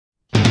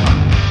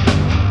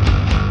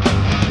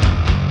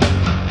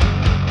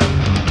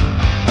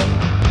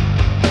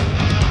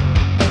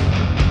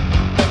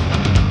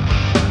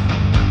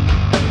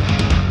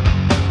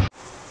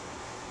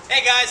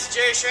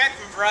Jerry Schreck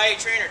from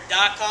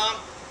VarietyTrainer.com,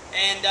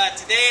 and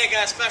today I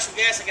got a special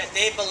guest. I got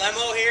Dave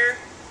Belemo here.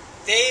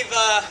 Dave,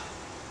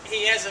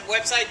 he has a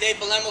website,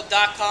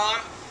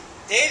 DaveBelemo.com.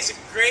 Dave's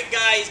a great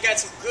guy. He's got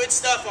some good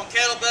stuff on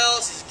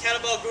kettlebells. He's a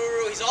kettlebell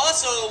guru. He's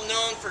also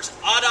known for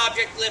odd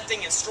object lifting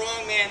and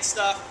strongman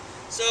stuff.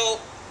 So,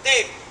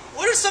 Dave,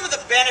 what are some of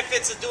the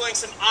benefits of doing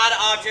some odd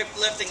object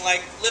lifting,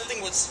 like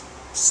lifting with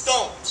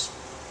stones?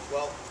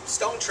 Well,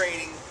 stone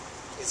training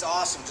is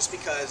awesome just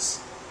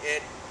because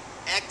it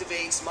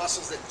activates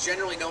muscles that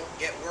generally don't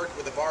get worked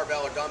with a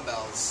barbell or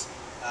dumbbells.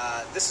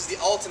 This is the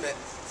ultimate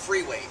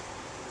free weight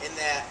in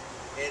that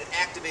it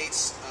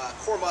activates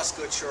core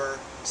musculature,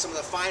 some of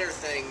the finer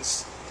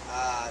things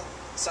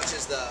such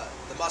as the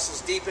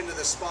muscles deep into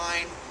the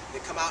spine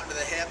that come out into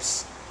the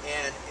hips,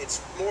 and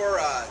it's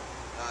more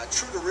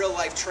true to real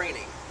life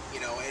training. You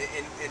know,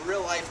 in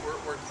real life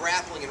we're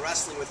grappling and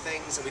wrestling with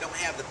things and we don't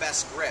have the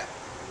best grip,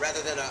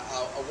 rather than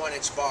a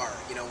 1-inch bar,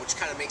 you know, which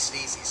kind of makes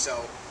it easy.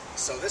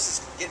 So this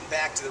is getting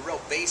back to the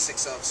real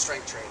basics of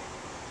strength training.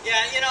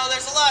 Yeah, you know,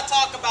 there's a lot of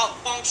talk about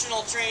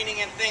functional training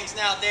and things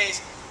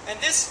nowadays, and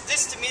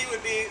this to me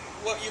would be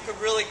what you could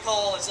really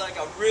call as like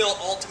a real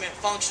ultimate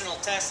functional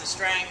test of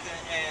strength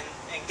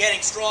and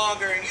getting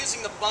stronger and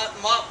using the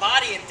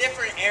body in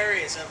different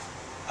areas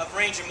of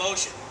range of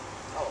motion,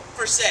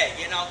 per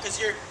se, you know, because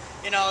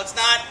it's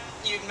not,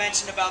 you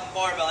mentioned about the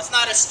barbell, it's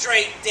not a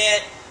straight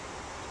dead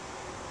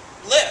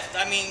lift.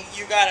 I mean,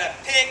 you gotta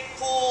pick,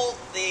 pull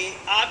the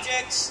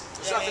objects.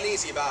 There's nothing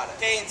easy about it.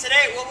 Okay, and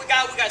today what we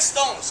got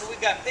stones. So we've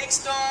got big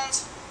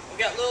stones, we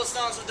got little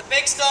stones. With the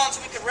big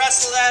stones, we can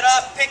wrestle that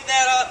up, pick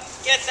that up,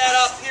 get that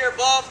up here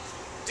above,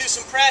 do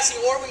some pressing,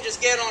 or we can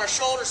just get it on our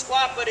shoulder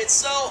squat, but it's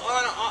so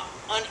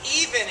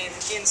uneven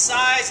in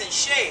size and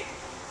shape.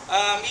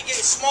 You get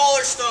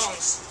smaller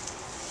stones,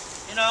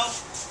 you know.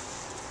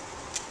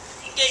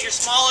 You can get your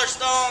smaller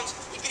stones.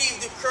 You can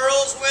even do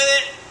curls with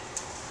it.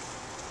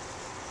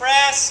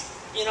 Press,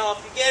 you know,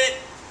 if you get it,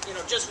 you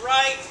know, just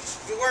right.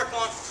 You work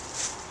on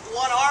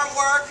one arm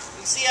work.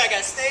 You see, I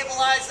got to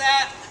stabilize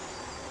that.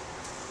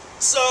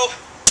 So,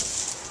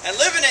 and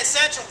living in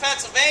central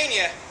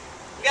Pennsylvania,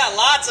 we got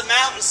lots of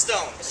mountain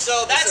stones.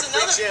 So that's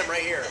another free gym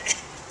right here.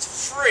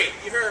 It's free.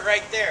 You heard it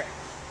right there.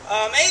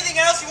 Anything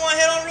else you want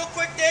to hit on real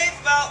quick, Dave,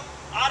 about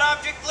odd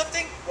object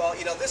lifting? Well,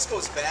 you know, this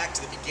goes back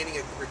to the beginning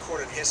of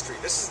recorded history.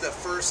 This is the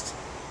first,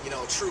 you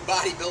know, true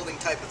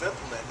bodybuilding type of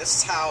implement. This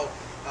is how,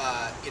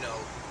 you know,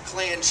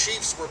 clan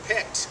chiefs were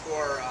picked,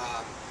 or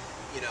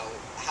you know,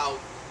 how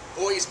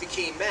boys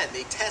became men.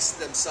 They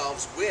tested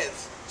themselves with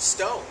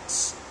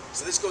stones.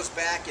 So this goes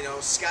back, you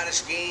know,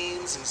 Scottish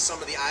games and some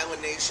of the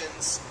island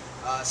nations.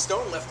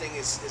 Stone lifting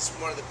is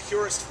one of the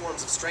purest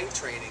forms of strength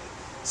training.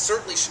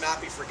 Certainly should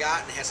not be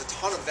forgotten. It has a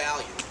ton of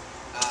value.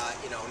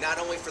 You know, not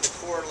only for the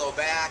core and low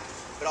back,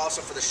 but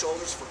also for the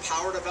shoulders, for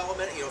power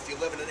development. You know, if you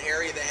live in an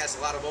area that has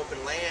a lot of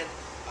open land,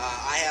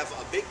 I have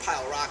a big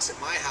pile of rocks at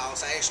my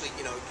house. I actually,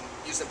 you know, can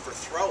use them for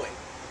throwing.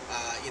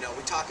 You know,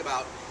 we talk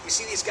about, you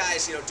see these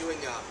guys, you know, doing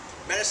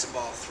medicine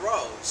ball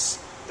throws,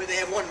 but they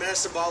have one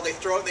medicine ball, they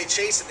throw it, they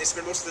chase it, they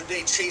spend most of the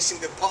day chasing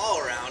the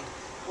ball around.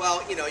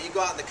 Well, you know, you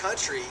go out in the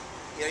country,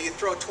 you know, you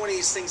throw 20 of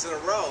these things in a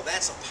row,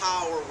 that's a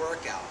power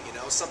workout, you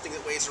know, something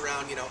that weighs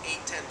around, you know,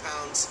 8-10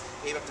 pounds,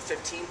 maybe up to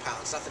 15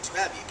 pounds, nothing too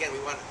heavy. Again, we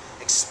want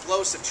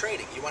explosive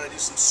training. You want to do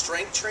some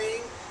strength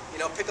training, you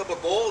know, pick up a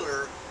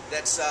boulder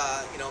that's,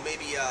 you know,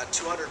 maybe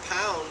 200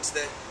 pounds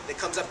that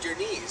comes up to your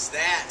knees.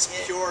 That's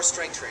pure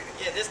strength training.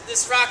 Yeah,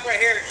 this rock right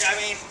here, I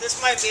mean,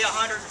 this might be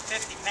 150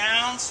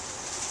 pounds,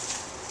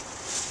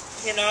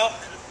 you know.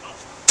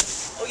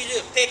 All you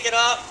do is pick it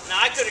up. Now,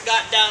 I could have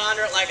gotten down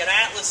under it like an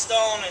Atlas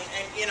stone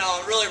and you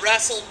know, really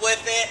wrestled with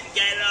it and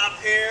get it up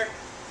here.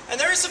 And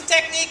there is some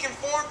technique and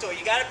form to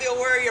it. You got to be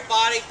aware of your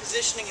body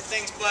positioning and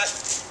things. But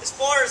as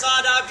far as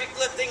odd object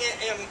lifting,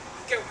 and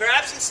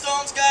grab some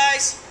stones,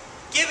 guys.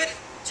 Give it.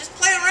 Just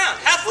play around.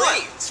 Have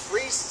fun. It's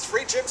free. It's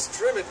free gym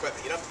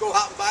equipment. You don't have to go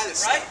out and buy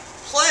this stuff.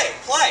 Play.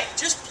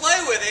 Just play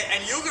with it,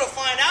 and you're going to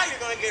find out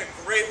you're going to get a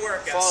great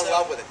workout. Fall in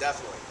love with it,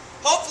 definitely.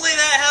 Hopefully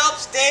that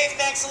helps. Dave,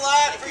 thanks a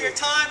lot for your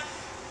time.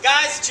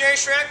 Guys, it's Jerry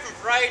Schreck from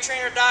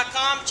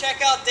VarietyTrainer.com.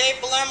 Check out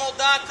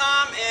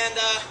DaveBelemo.com, and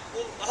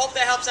I hope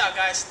that helps out,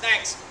 guys.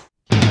 Thanks.